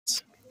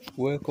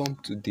Welcome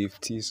to Dave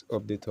T's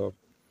Update Hub.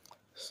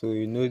 So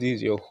you know this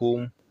is your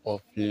home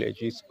of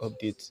legit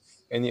updates.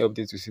 Any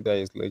update you see that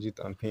is legit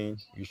and paying,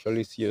 you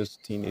surely see us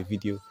in a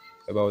video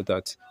about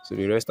that. So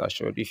the rest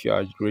assured, if you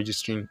are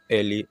registering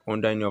early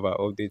under any of our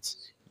updates,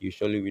 you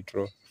surely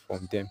withdraw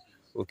from them.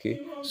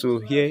 Okay. So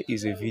here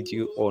is a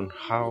video on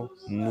how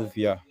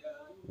Nuvia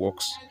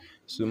works.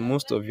 So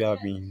most of you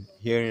have been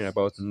hearing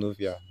about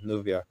Nuvia,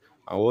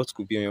 and what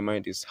could be on your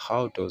mind is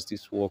how does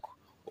this work,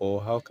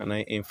 or how can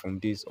I earn from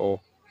this,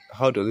 or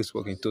how does this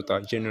work in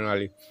total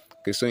generally.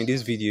 Okay, so in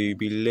this video you'll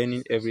be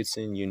learning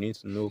everything you need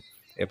to know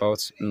about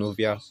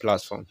Nuvia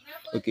platform.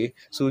 Okay,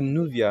 so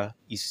Nuvia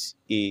is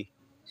a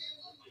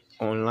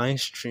online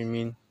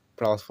streaming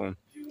platform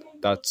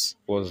that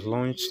was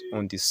launched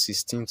on the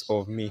 16th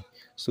of May.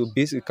 So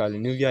basically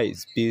Nuvia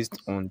is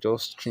based on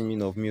just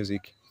streaming of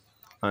music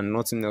and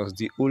nothing else.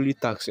 The only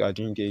tax you are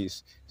doing there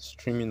is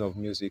streaming of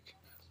music,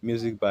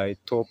 music by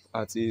top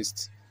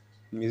artists,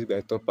 music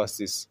by top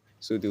artists.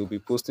 So they will be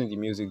posting the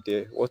music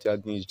there. What you are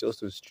doing is just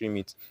to stream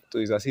it. So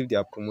it's as if they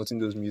are promoting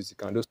those music,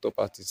 and those top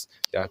artists,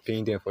 they are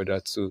paying them for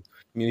that. So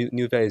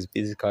Nuvia is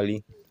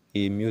basically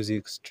a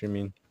music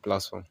streaming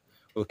platform.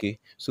 Okay,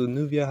 so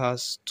Nuvia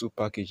has two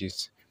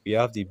packages. We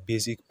have the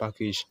basic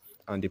package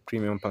and the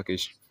premium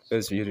package.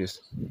 Let's view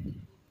this.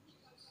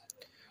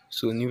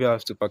 So Nuvia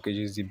has two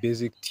packages: the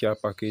basic tier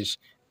package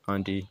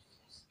and the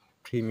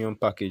premium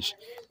package.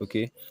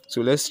 Okay,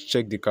 so let's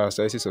check the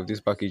characteristics of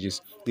these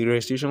packages. The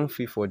registration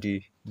fee for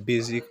the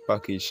basic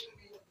package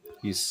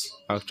is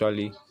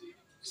actually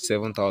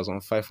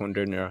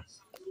 7,500 naira,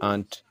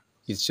 and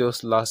it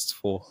just lasts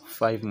for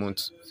 5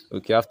 months.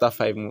 Okay, after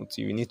 5 months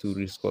you will need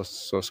to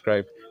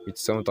subscribe with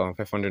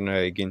 7,500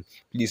 naira again.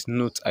 Please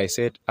note I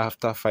said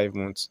after 5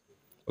 months.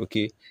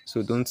 Okay,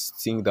 so don't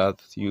think that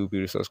you'll be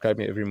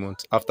resubscribing every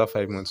month after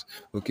 5 months.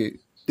 Okay,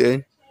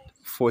 then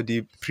for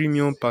the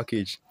premium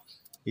package,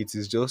 it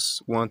is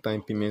just one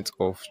time payment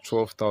of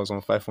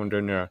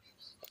 12,500 naira,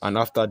 and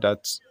after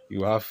that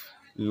you have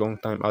long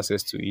time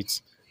access to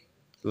it,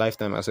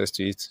 lifetime access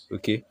to it.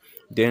 Okay,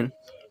 then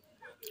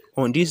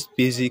on this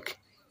basic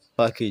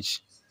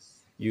package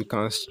you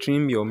can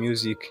stream your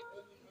music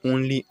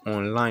only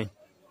online.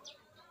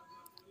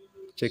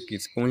 Check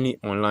it, only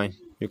online.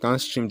 You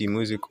can't stream the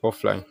music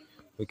offline.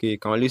 Okay, you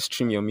can only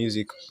stream your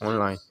music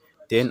online.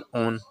 Then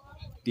on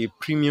the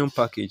premium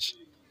package,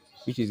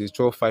 which is a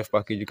 12.5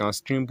 package, you can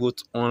stream both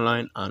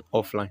online and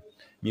offline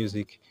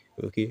music.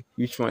 Okay,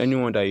 which one,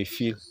 anyone that you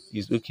feel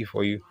is okay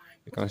for you,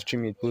 you can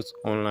stream it both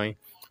online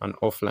and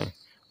offline.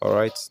 All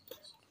right.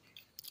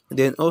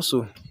 Then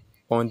also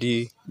on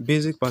the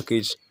basic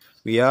package,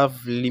 we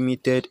have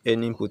limited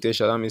earning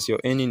potential. That means your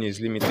earning is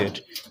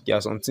limited. There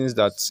are some things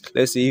that,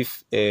 let's say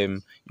if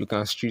you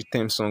can stream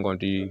 10 song on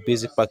the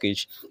basic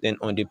package, then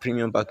on the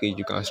premium package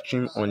you can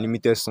stream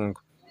unlimited song.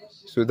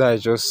 So that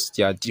is just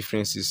their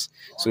differences.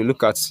 So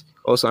look at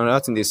also another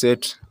thing they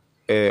said,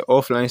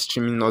 offline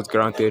streaming not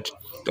granted.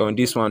 On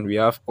this one we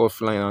have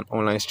offline and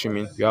online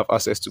streaming. We have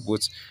access to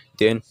both.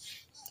 Then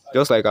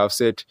just like I've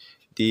said,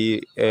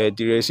 the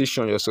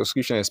registration, your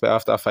subscription expire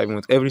after 5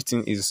 months.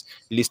 Everything is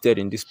listed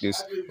in this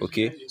place.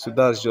 Okay, so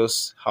that's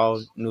just how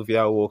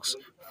Nuvia works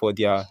for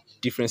their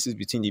differences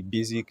between the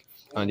basic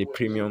and the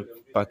premium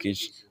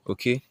package.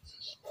 Okay,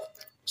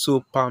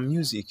 so per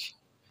music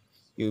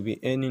you'll be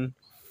earning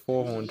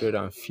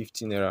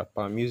 450 naira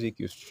per music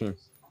you stream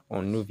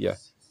on Nuvia.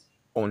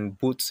 On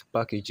both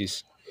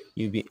packages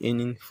you'll be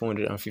earning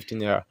 450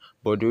 naira,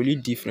 but the only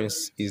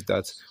difference is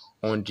that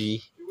on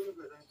the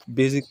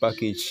basic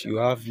package you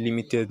have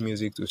limited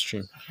music to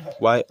stream,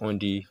 while on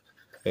the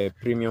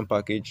premium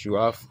package you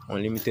have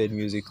unlimited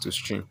music to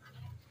stream.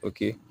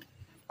 Okay,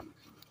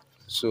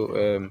 so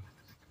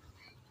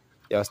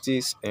they are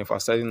still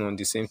emphasizing on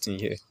the same thing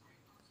here.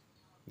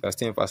 They are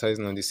still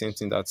emphasizing on the same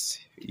thing, that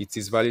it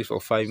is valid for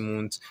 5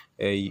 months.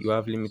 You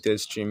have limited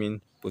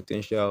streaming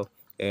potential,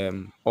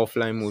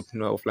 offline mode,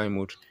 no offline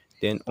mode.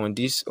 Then on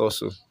this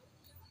also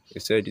they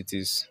said it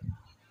is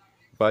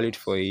valid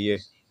for a year.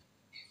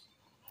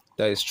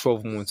 That is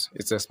 12 months.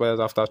 It expires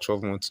after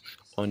 12 months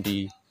on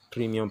the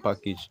premium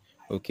package.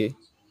 Okay,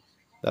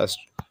 that's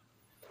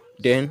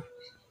then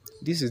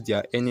this is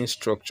their earning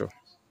structure.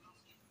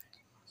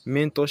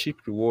 Mentorship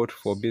reward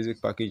for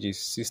basic package is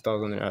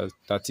 6,000 naira.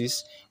 That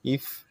is,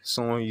 if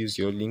someone use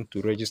your link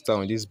to register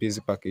on this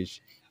basic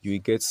package, you will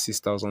get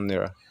 6,000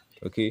 naira.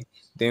 Okay,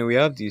 then we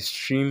have the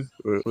stream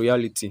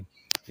royalty,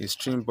 the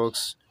stream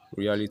box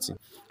royalty.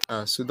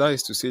 So that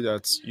is to say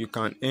that you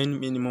can earn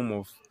minimum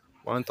of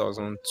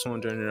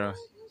 1,200 naira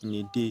in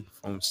a day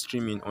from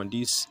streaming on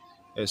this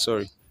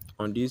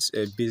on this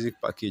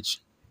basic package.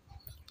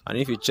 And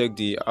if you check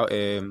the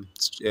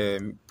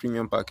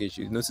premium package,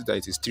 you notice that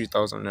it is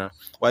 3,000 naira,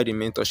 while the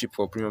mentorship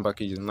for premium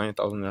package is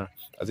 9,000 naira.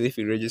 As if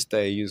you register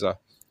a user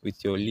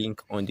with your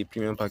link on the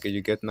premium package,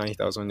 you get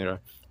 9,000 naira.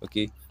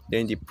 Okay,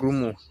 then the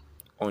promo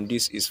on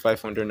this is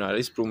 500 naira.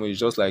 This promo is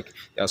just like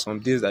there are some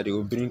days that they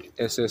will bring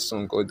SS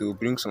song, or they will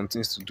bring some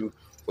things to do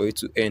for you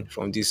to earn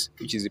from this,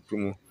 which is the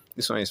promo.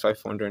 This one is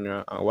 500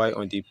 naira, and while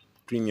on the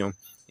premium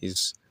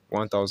is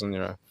 1,000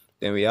 naira.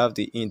 Then we have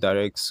the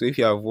indirect. So if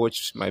you have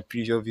watched my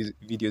previous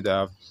video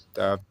that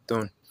I've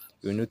done,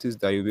 you'll notice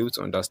that you'll be able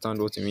to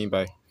understand what I mean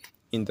by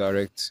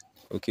indirect.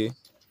 Okay,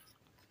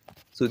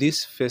 so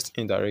this first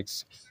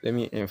indirect, let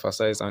me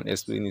emphasize and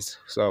explain it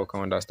so I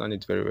can understand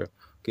it very well.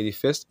 Okay, the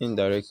first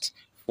indirect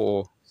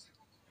for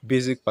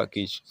basic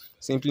package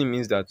simply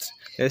means that,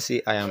 let's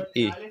say I am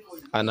A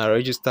and I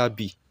register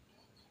B,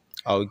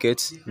 I'll get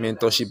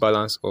mentorship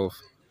balance of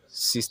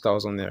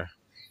 6,000 naira.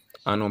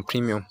 And on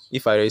premium,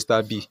 if I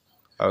register B,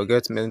 I'll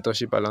get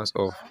mentorship balance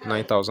of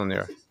 9,000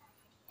 naira.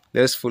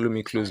 Let's follow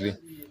me closely.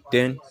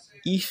 Then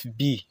if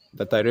B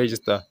that I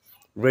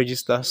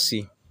register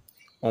C,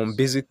 on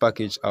basic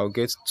package I'll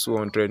get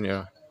 200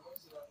 naira.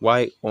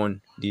 While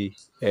on the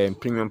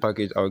premium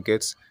package I'll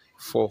get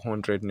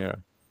 400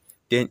 naira.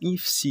 Then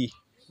if C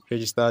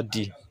register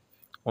D,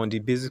 on the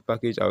basic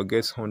package I'll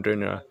get 100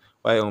 naira,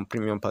 while on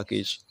premium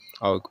package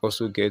I'll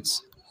also get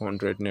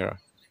 100 naira.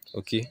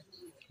 Okay,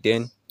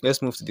 then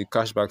let's move to the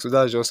cashback. So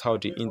that's just how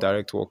the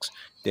indirect works.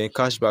 Then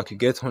cashback, you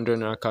get 100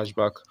 naira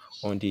cashback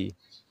on the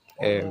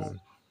um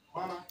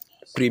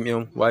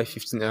premium, while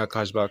 15 naira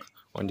cashback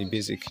on the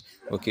basic.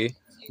 Okay,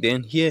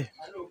 then here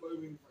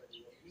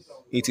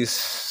it is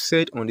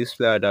said on this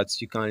flyer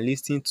that you can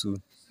listen to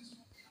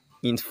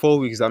in 4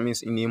 weeks. That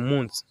means in a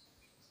month,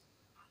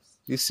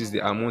 this is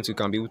the amount you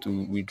can be able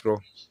to withdraw.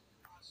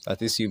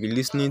 That is, you'll be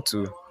listening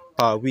to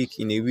per week.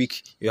 In a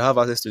week, you have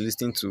access to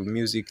listening to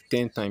music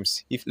 10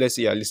 times. If let's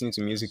say you are listening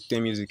to music,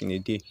 10 music in a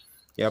day,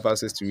 you have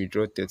access to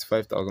withdraw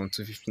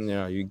 35,250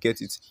 naira. You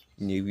get it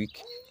in a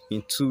week.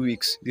 In 2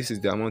 weeks, this is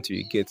the amount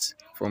you get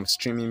from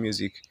streaming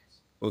music.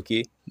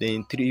 Okay, then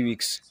in 3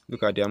 weeks,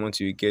 look at the amount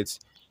you get.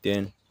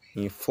 Then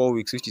in 4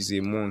 weeks, which is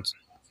a month,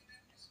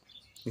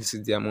 this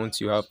is the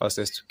amount you have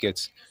access to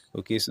get.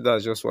 Okay, so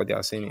that's just what they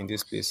are saying in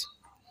this place.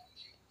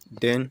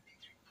 Then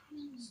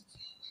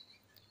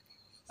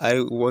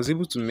I was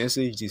able to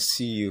message the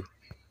CEO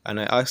and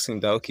I asked him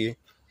that, okay,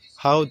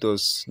 how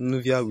does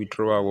Nuvia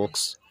withdrawal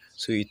works?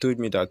 So he told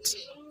me that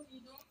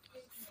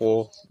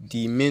for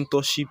the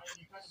mentorship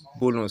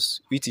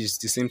bonus, which is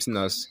the same thing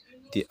as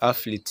the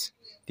athlete,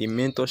 the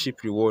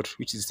mentorship reward,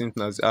 which is the same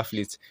thing as the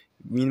athlete,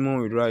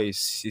 minimum withdrawal is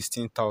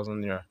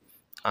 16,000 naira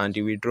and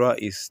the withdrawal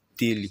is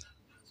daily.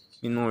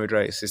 Minimum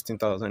withdrawal is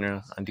 16,000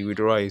 naira and the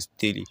withdrawal is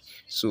daily.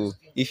 So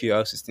if you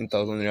have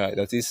 16,000 naira,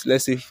 that is,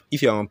 let's say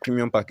if you're on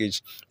premium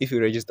package, if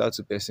you register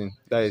 2 person,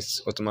 that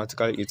is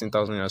automatically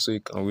 18,000 naira, so you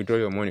can withdraw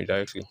your money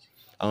directly.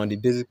 And on the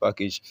basic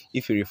package,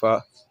 if you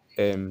refer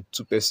 2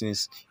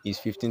 persons, is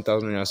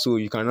 15,000 naira, so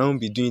you can now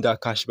be doing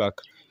that cashback,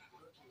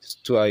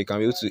 so you can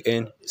be able to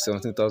earn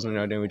 17,000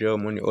 naira, then withdraw your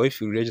money. Or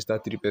if you register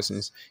 3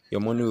 persons,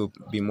 your money will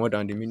be more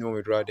than the minimum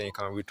withdrawal, then you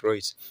can withdraw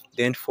it.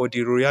 Then for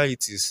the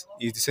royalties,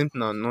 it's the same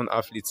thing as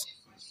non-athletes.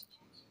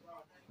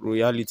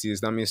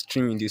 Royalties, that means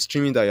streaming, the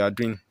streaming that you are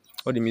doing,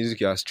 all the music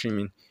you are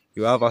streaming,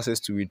 you have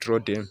access to withdraw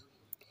them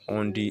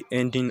on the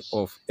ending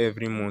of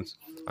every month,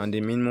 and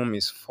the minimum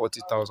is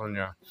 40,000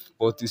 naira.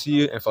 But you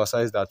see,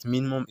 emphasize that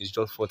minimum is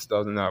just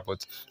 40,000 naira,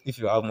 but if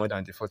you have more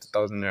than the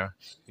 40,000 naira,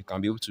 you can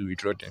be able to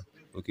withdraw them.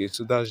 Okay,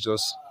 so that's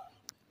just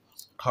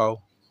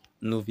how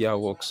Nuvia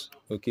works.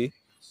 Okay,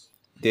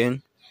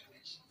 then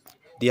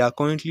they are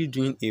currently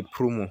doing a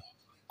promo.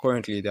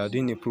 Currently.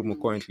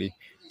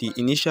 The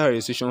initial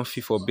registration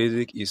fee for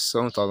basic is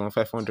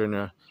 7,500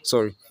 naira.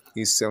 Sorry,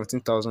 is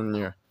 17,000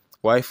 naira.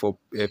 While for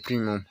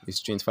premium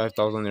is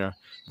 25,000 naira.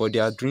 But they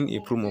are doing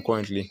a promo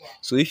currently.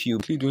 So if you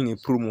keep doing a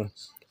promo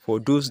for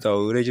those that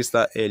will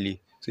register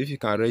early, so if you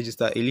can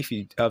register early, if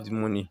you have the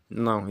money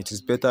now, it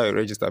is better you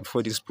register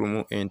before this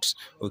promo ends.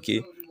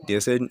 Okay, they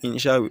said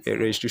initial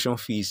registration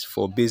fees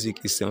for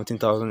basic is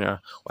 17,000 naira,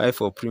 while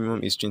for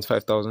premium is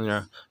 25,000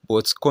 naira.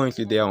 But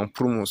currently they are on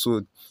promo,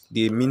 so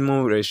the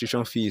minimum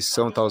registration fee is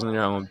 7,000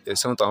 naira on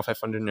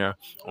 7,500 naira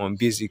on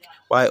basic,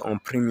 while on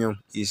premium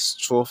is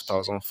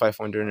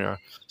 12,500 naira.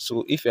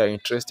 So if you are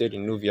interested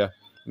in Nuvia,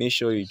 make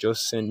sure you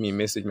just send me a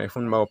message. My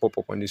phone number will pop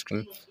up on the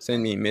screen.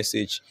 Send me a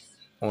message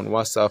on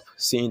WhatsApp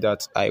saying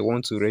that I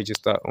want to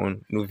register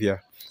on Nuvia.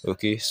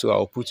 Okay, so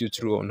I'll put you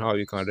through on how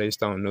you can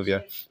register on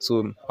Nuvia.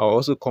 So I'll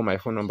also call my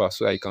phone number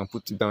so I can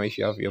put it down if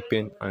you have your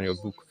pen and your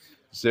book.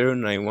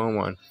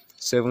 0911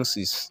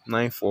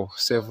 7694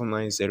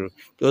 790.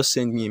 Just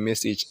send me a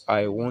message.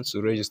 I want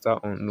to register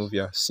on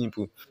Nuvia.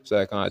 Simple, so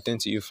I can attend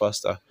to you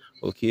faster.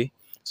 Okay,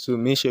 so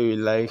make sure you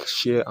like,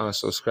 share, and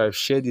subscribe.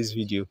 Share this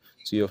video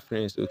to your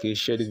friends. Okay,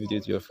 share this video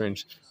to your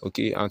friends.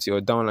 Okay, and to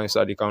your downline so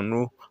that they can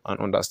know and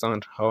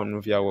understand how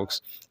Nuvia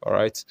works. All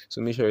right,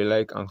 so make sure you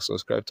like and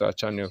subscribe to our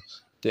channel.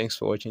 Thanks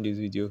for watching this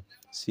video.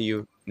 See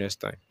you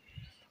next time.